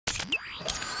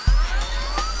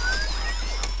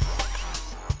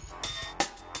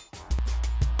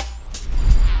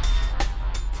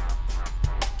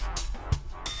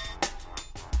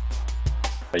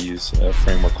I use a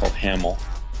framework called Haml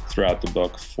throughout the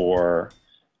book for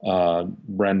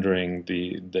rendering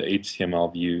the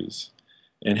HTML views.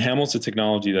 And Haml's a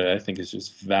technology that I think is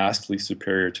just vastly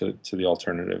superior to the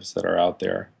alternatives that are out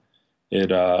there.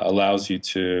 It allows you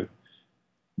to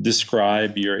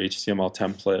describe your HTML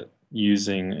template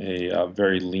using a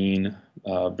very lean,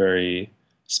 very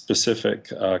specific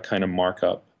kind of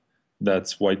markup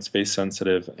that's white space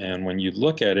sensitive. And when you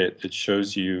look at it, it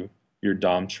shows you your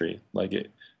DOM tree. Like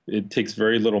it takes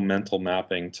very little mental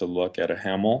mapping to look at a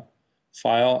Haml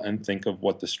file and think of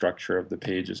what the structure of the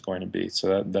page is going to be.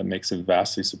 So that makes it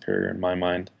vastly superior in my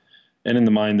mind, and in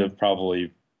the mind of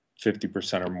probably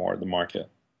 50% or more of the market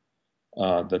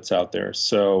that's out there.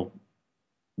 So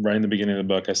right in the beginning of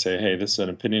the book, I say, hey, this is an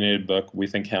opinionated book. We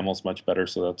think Haml's much better,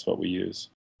 so that's what we use.